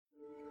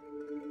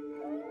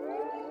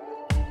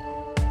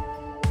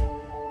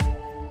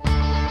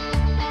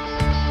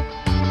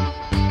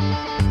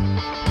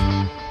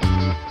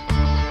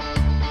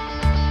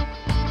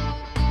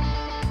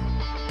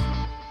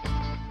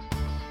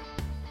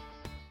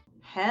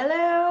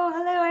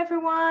Hello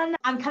everyone.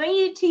 I'm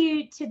coming to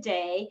you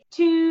today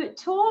to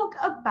talk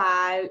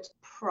about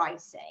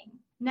pricing.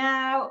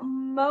 Now,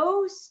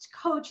 most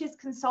coaches,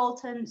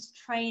 consultants,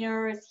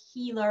 trainers,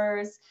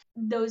 healers,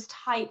 those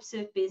types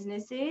of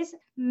businesses,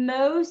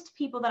 most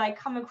people that I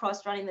come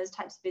across running those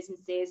types of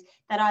businesses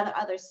that are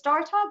either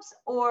startups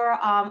or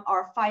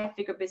are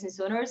five-figure business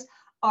owners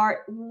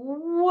are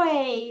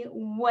way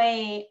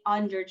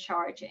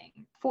undercharging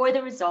for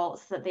the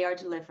results that they are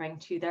delivering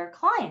to their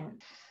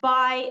clients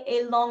by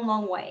a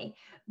long way.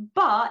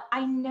 But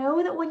I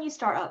know that when you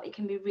start up, it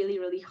can be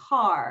really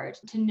hard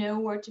to know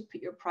where to put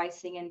your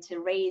pricing and to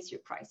raise your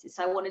prices.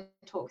 So I wanted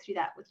to talk through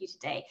that with you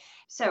today.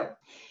 So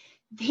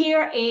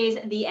here is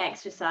the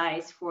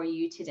exercise for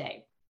you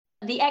today.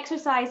 The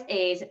exercise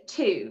is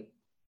to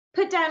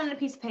put down on a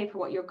piece of paper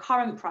what your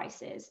current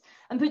price is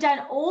and put down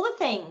all the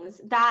things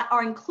that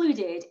are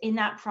included in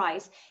that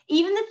price,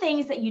 even the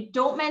things that you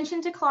don't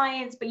mention to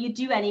clients, but you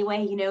do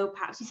anyway.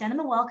 Perhaps you send them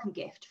a welcome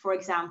gift, for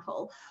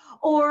example,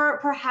 or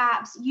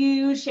perhaps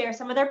you share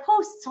some of their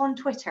posts on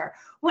Twitter.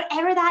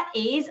 Whatever that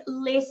is,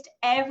 list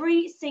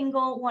every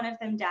single one of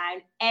them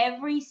down,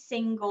 every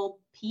single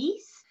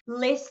piece,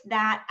 list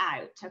that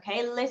out,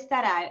 okay? List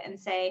that out and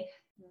say,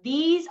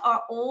 these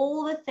are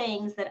all the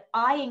things that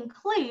I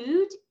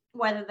include,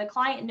 whether the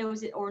client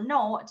knows it or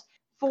not,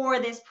 for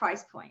this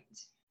price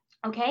point,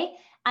 okay?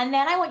 And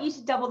then I want you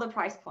to double the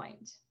price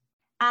point.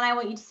 And I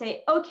want you to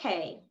say,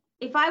 okay,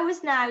 if I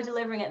was now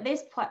delivering at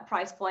this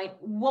price point,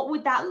 what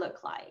would that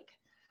look like?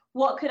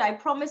 What could I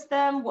promise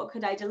them? What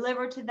could I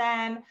deliver to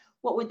them?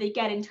 What would they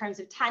get in terms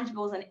of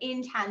tangibles and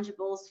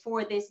intangibles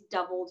for this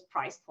doubled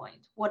price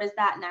point? What does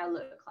that now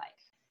look like?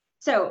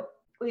 So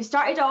we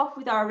started off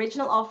with our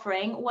original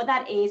offering, what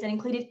that is, and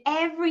included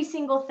every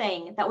single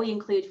thing that we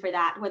include for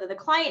that, whether the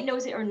client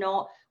knows it or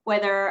not,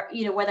 whether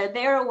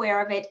they're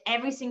aware of it,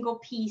 every single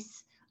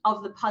piece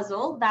of the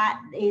puzzle that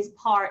is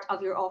part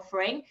of your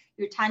offering,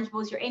 your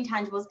tangibles, your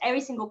intangibles, every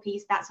single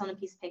piece, that's on a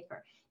piece of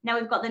paper. Now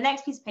we've got the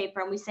next piece of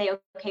paper and we say,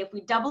 okay, if we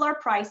double our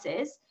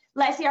prices,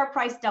 let's say our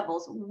price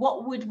doubles,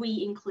 what would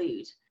we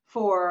include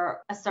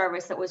for a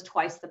service that was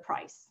twice the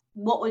price?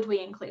 What would we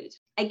include?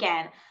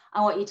 Again,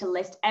 I want you to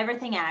list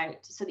everything out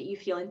so that you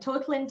feel in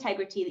total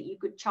integrity that you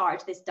could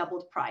charge this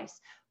doubled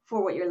price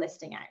for what you're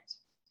listing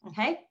out,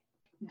 okay?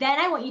 Then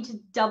I want you to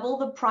double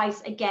the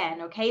price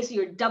again, okay? So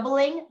you're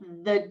doubling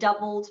the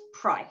doubled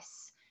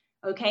price,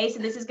 okay? So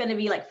this is going to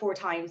be like 4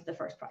 times the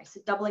first price, so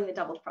doubling the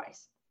doubled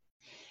price.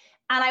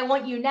 And I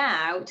want you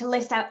now to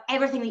list out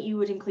everything that you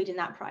would include in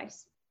that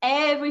price.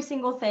 Every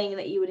single thing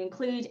that you would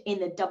include in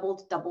the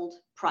doubled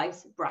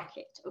price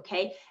bracket,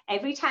 okay?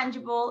 Every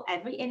tangible,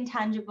 every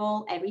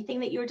intangible, everything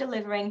that you're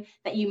delivering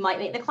that you might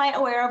make the client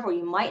aware of or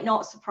you might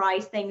not,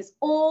 surprise things,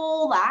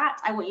 all that,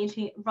 I want you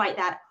to write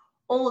that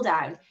all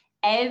down.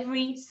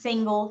 Every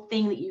single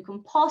thing that you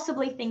can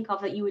possibly think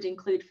of that you would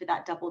include for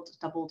that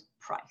doubled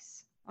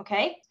price,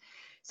 okay?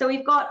 So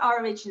we've got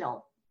our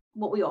original,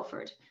 what we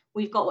offered.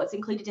 We've got what's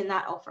included in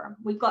that offer.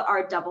 We've got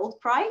our doubled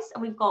price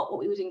and we've got what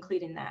we would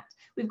include in that.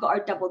 We've got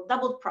our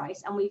doubled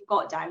price and we've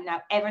got down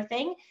now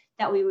everything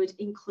that we would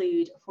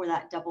include for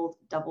that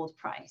doubled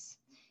price.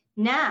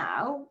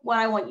 Now, what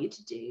I want you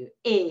to do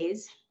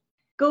is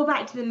go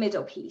back to the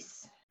middle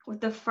piece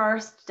with the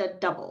first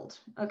doubled,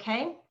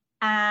 okay?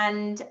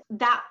 And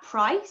that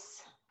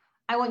price,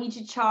 I want you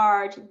to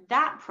charge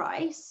that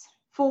price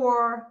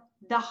for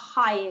the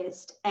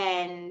highest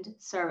end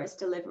service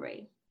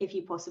delivery, if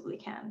you possibly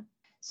can.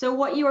 So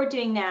what you are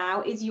doing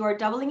now is you are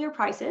doubling your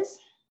prices.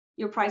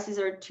 Your prices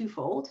are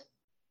twofold,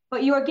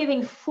 but you are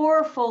giving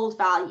fourfold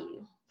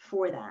value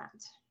for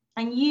that.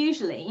 And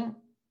usually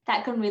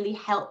that can really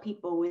help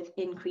people with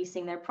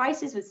increasing their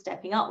prices, with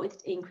stepping up,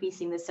 with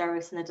increasing the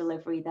service and the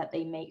delivery that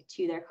they make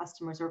to their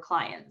customers or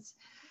clients.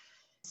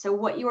 So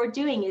what you are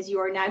doing is you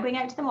are now going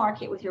out to the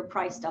market with your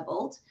price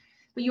doubled,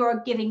 but you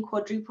are giving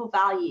quadruple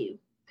value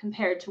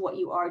compared to what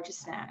you are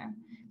just now,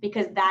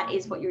 because that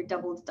is what your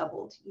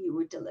doubled you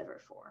would deliver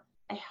for.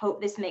 I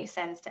hope this makes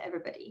sense to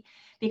everybody,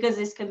 because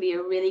this can be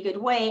a really good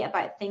way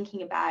about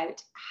thinking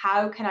about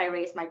how can I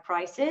raise my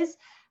prices?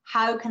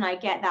 How can I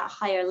get that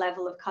higher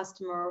level of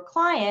customer or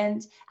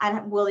client?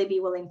 And will they be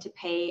willing to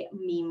pay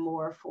me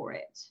more for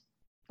it?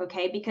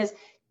 Okay, because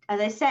as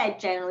I said,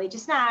 generally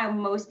just now,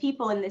 most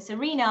people in this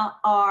arena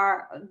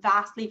are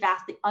vastly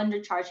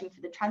undercharging for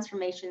the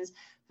transformations,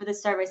 for the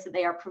service that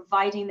they are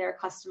providing their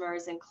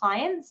customers and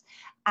clients.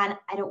 And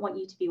I don't want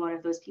you to be one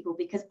of those people,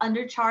 because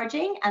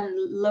undercharging and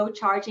low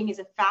charging is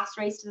a fast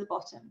race to the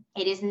bottom.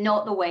 It is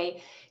not the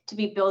way to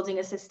be building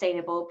a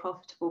sustainable,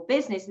 profitable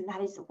business. And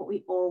that is what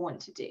we all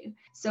want to do.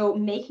 So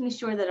making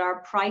sure that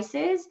our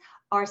prices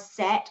are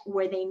set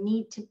where they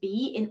need to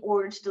be in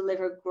order to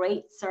deliver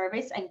great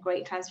service and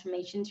great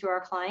transformation to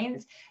our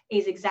clients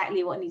is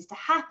exactly what needs to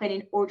happen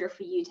in order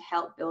for you to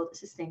help build a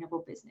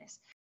sustainable business.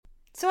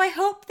 So I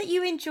hope that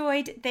you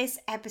enjoyed this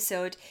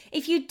episode.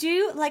 If you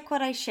do like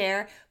what I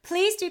share,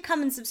 please do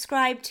come and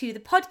subscribe to the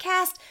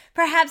podcast,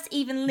 perhaps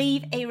even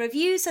leave a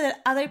review so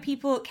that other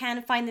people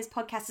can find this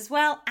podcast as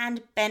well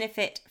and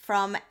benefit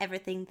from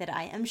everything that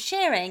I am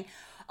sharing.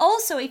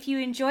 Also, if you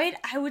enjoyed,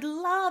 I would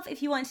love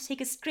if you want to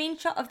take a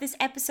screenshot of this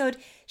episode,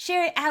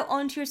 share it out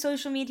onto your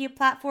social media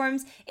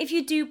platforms. If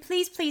you do,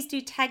 please do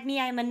tag me.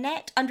 I'm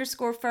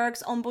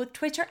Annette_Fergs on both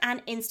Twitter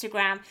and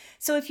Instagram.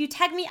 So if you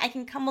tag me, I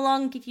can come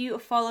along, give you a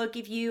follow,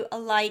 give you a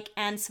like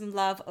and some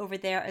love over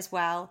there as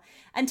well.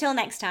 Until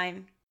next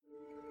time.